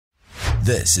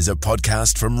This is a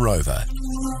podcast from Rover.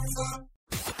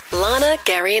 Lana,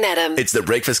 Gary and Adam. It's the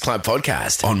Breakfast Club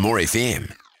podcast on More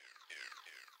FM.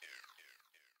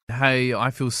 Hey, I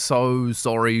feel so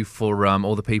sorry for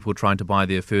all the people trying to buy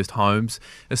their first homes,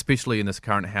 especially in this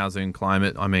current housing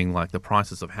climate. I mean, like the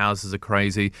prices of houses are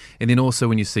crazy. And then also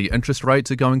when you see interest rates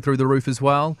are going through the roof as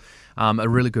well. A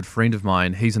really good friend of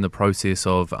mine, he's in the process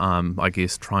of,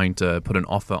 trying to put an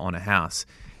offer on a house.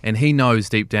 And he knows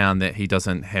deep down that he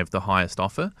doesn't have the highest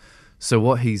offer. So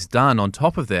what he's done on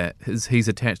top of that is he's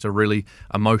attached a really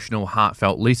emotional,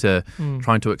 heartfelt letter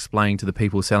trying to explain to the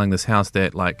people selling this house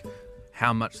that, like,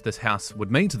 how much this house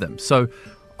would mean to them. So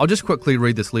I'll just quickly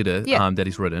read this letter that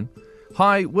he's written.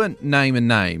 Hi, we're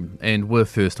name and we're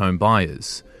first home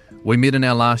buyers. We met in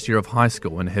our last year of high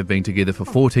school and have been together for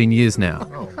 14 years now.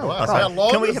 Oh, wow. How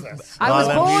long is this? I was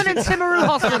born in Timaru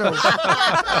Hospital.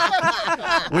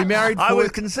 I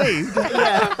was conceived.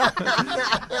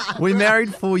 We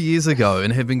married 4 years ago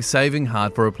and have been saving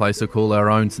hard for a place to call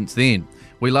our own since then.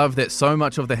 We love that so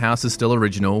much of the house is still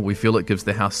original. We feel it gives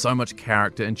the house so much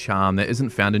character and charm that isn't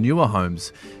found in newer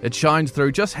homes. It shines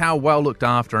through just how well looked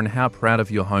after and how proud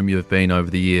of your home you have been over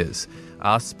the years.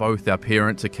 Us, both our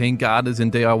parents, are keen gardeners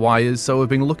and DIYers, so we've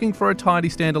been looking for a tidy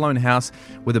standalone house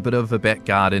with a bit of a back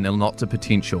garden and lots of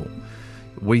potential.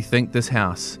 We think this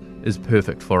house is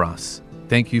perfect for us.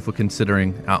 Thank you for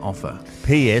considering our offer.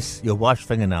 P.S. Your wife's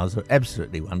fingernails are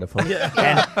absolutely wonderful.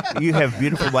 And you have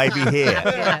beautiful wavy hair.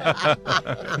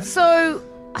 So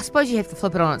I suppose you have to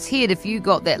flip it on its head. If you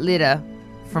got that letter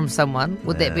from someone,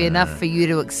 would that be enough for you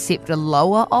to accept a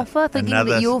lower offer, thinking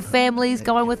that your family's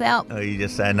going without? Oh, you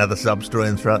just say another sob story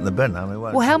and throw it in the bin. I mean,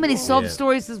 well, how many sob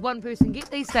stories does one person get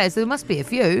these days? There must be a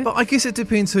few. But I guess it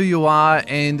depends who you are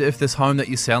and if this home that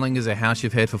you're selling is a house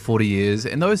you've had for 40 years.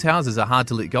 And those houses are hard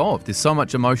to let go of. There's so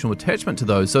much emotional attachment to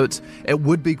those. So it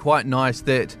would be quite nice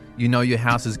that you know your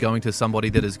house is going to somebody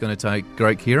that is going to take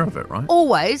great care of it, right?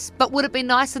 Always. But would it be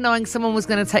nicer knowing someone was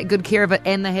going to take good care of it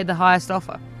and they had the highest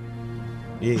offer?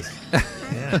 Yes.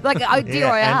 Like, I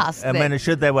ask. I mean,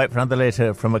 should they wait for another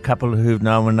letter from a couple who've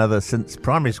known one another since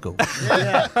primary school?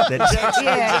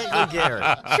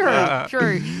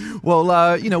 True.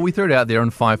 Well, we threw it out there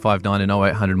on 559 and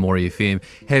 0800 More FM.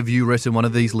 Have you written one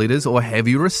of these letters or have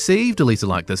you received a letter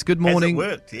like this? Good morning. Has it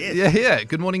worked? Yes. Yeah.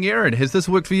 Good morning, Erin. Has this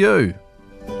worked for you?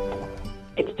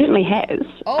 It certainly has.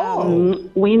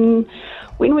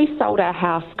 When we sold our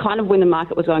house, kind of when the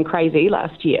market was going crazy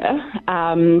last year,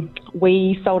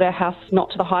 we sold our house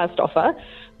not to the highest offer,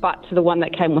 but to the one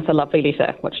that came with a lovely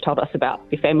letter, which told us about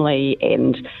the family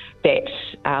and that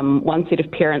one set of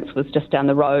parents was just down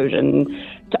the road, and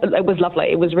it was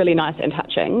lovely. It was really nice and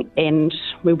touching, and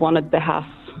we wanted the house,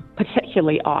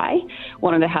 particularly I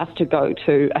wanted the house to go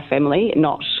to a family,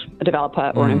 not a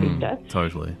developer or an investor.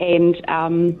 Totally. And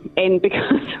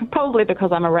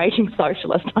because I'm a raging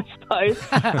socialist, I suppose.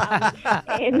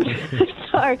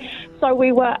 So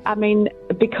we were,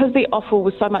 because the offer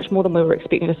was so much more than we were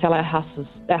expecting to sell our house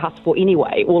for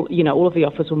anyway. All of the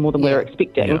offers were more than we were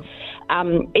expecting.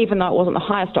 Yeah. Even though it wasn't the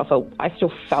highest offer, I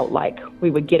still felt like we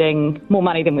were getting more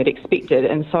money than we'd expected,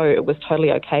 and so it was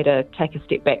totally okay to take a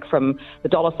step back from the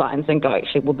dollar signs and go,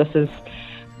 actually, well, this is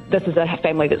a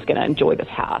family that's going to enjoy this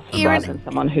house rather than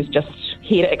someone who's just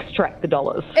here to extract the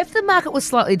dollars. If the market was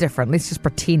slightly different, let's just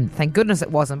pretend, thank goodness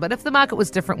it wasn't, but if the market was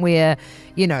different where,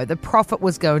 the profit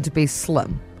was going to be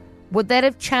slim, would that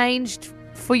have changed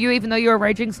for you even though you're a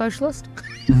raging socialist?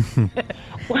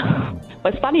 Well,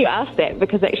 it's funny you asked that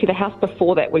because actually the house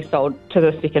before that we sold to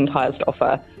the second highest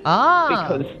offer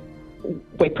because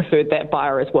we preferred that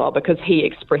buyer as well, because he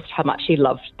expressed how much he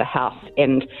loved the house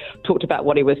and talked about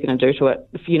what he was going to do to it,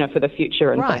 for the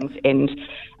future and things. And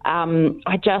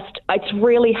it's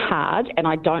really hard, and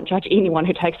I don't judge anyone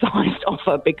who takes the highest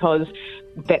offer because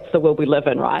that's the world we live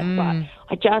in, right? But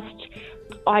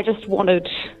I just wanted,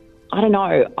 I don't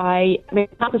know, the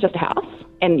house is just a house.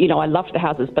 And, I loved the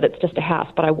houses, but it's just a house.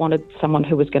 But I wanted someone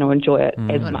who was going to enjoy it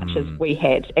as much as we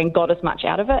had and got as much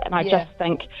out of it. And I just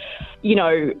think,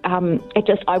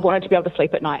 I wanted to be able to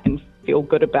sleep at night and feel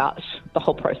good about the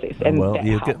whole process. And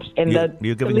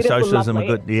you're giving socialism a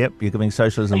good you're giving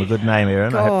socialism a good name,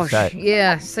 Erin. Gosh, I have to say.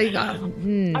 yeah. See, I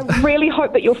really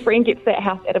hope that your friend gets that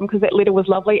house, Adam, because that letter was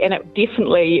lovely and it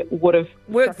definitely would have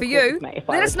worked for you.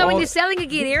 Let us know when you're selling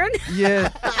again, Erin. Yeah.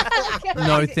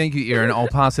 No, thank you, Erin. I'll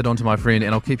pass it on to my friend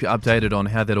and I'll keep you updated on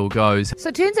how that all goes. So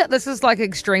it turns out this is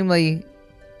extremely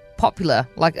popular.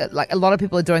 Like a lot of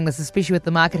people are doing this, especially with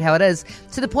the market how it is,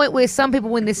 to the point where some people,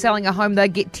 when they're selling a home, they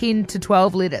get 10 to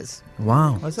 12 letters.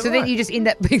 Wow. So then you just end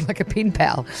up being like a pen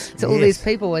pal to all these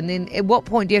people. And then at what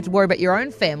point do you have to worry about your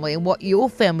own family and what your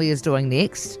family is doing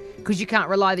next? because you can't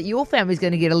rely that your family's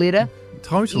going to get a letter.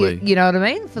 Totally. You know what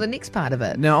I mean? For the next part of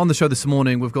it. Now, on the show this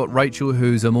morning, we've got Rachel,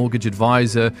 who's a mortgage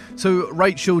advisor. So,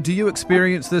 Rachel, do you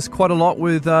experience this quite a lot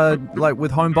with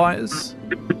with home buyers?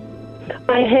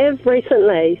 I have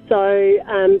recently.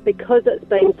 So, because it's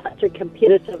been such a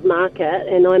competitive market,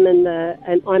 and I'm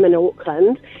in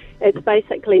Auckland, it's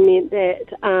basically meant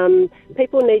that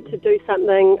people need to do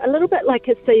something a little bit like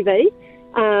a CV.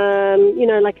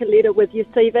 Like a letter with your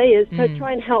CV is to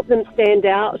try and help them stand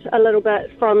out a little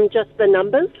bit from just the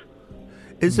numbers.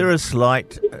 Is there a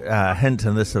slight hint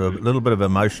in this of a little bit of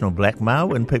emotional blackmail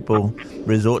when people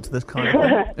resort to this kind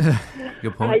of thing?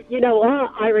 Good point. You know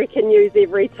what? I reckon use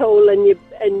every tool in your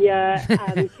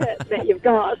kit that you've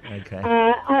got. Okay.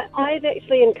 I've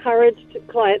actually encouraged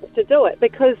clients to do it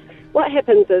because what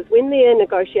happens is when they're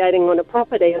negotiating on a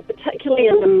property, and particularly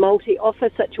in a multi-offer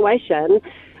situation,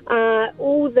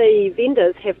 all the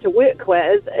vendors have to work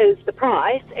with is the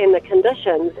price and the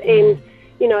conditions. And,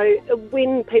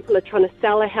 when people are trying to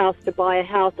sell a house to buy a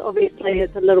house, obviously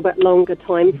it's a little bit longer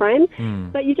time frame.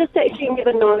 But you just actually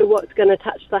never know what's going to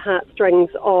touch the heartstrings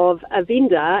of a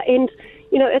vendor. And,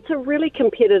 it's a really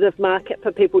competitive market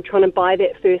for people trying to buy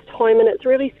that first home, and it's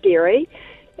really scary.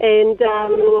 And,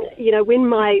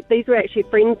 these were actually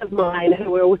friends of mine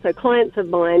who were also clients of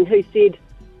mine who said,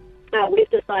 we've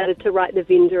decided to write the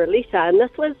vendor a letter, and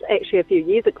this was actually a few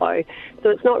years ago, so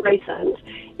it's not recent.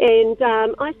 And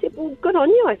I said, well, good on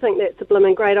you, I think that's a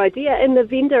blooming great idea. And the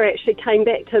vendor actually came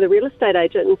back to the real estate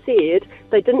agent and said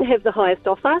they didn't have the highest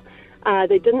offer,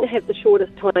 they didn't have the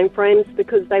shortest time frames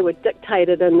because they were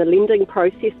dictated in the lending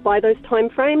process by those time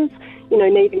frames,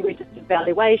 needing registered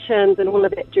valuations and all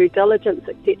of that due diligence,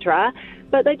 etc.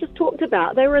 But they just talked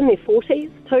about, they were in their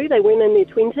 40s too, they weren't in their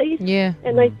 20s. Yeah.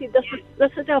 And they said,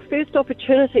 this is our first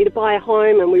opportunity to buy a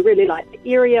home, and we really like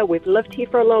the area, we've lived here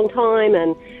for a long time,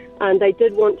 and they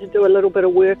did want to do a little bit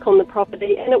of work on the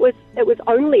property, and it was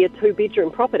only a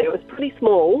 2-bedroom property, it was pretty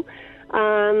small.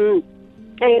 The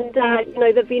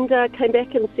vendor came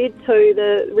back and said to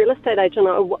the real estate agent,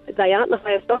 they aren't the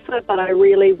highest offer, but I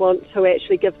really want to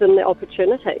actually give them the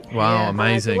opportunity. Wow,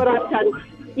 amazing. What I've done,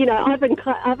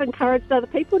 I've encouraged other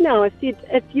people now. I've said,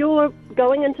 if you're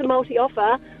going into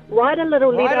multi-offer, write a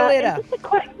little letter. Write a letter. And just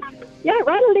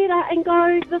write a letter and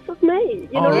go, this is me,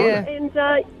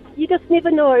 and you just never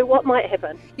know what might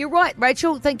happen. You're right,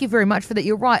 Rachel. Thank you very much for that.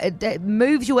 You're right. It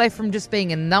moves you away from just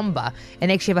being a number and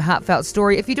actually have a heartfelt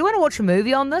story. If you do want to watch a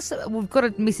movie on this, we've got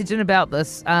a message in about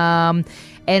this.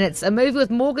 And it's a movie with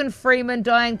Morgan Freeman,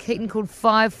 Diane Keaton, called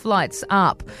 5 Flights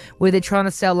Up, where they're trying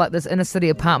to sell like this inner city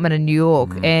apartment in New York.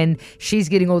 And she's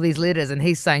getting all these letters and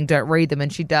he's saying, don't read them.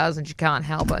 And she does, and she can't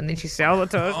help it. And then she sells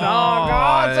it to us. Oh,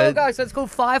 God. So it goes. So it's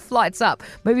called 5 Flights Up,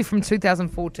 movie from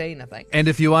 2014, I think. And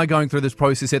if you are going through this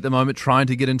process at the moment, trying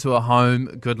to get into a home,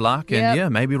 good luck.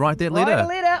 And maybe write that letter. Write a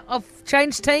letter. I've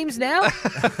changed teams now.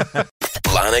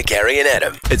 Lana, Gary and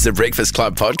Adam. It's the Breakfast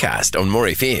Club podcast on More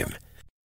FM.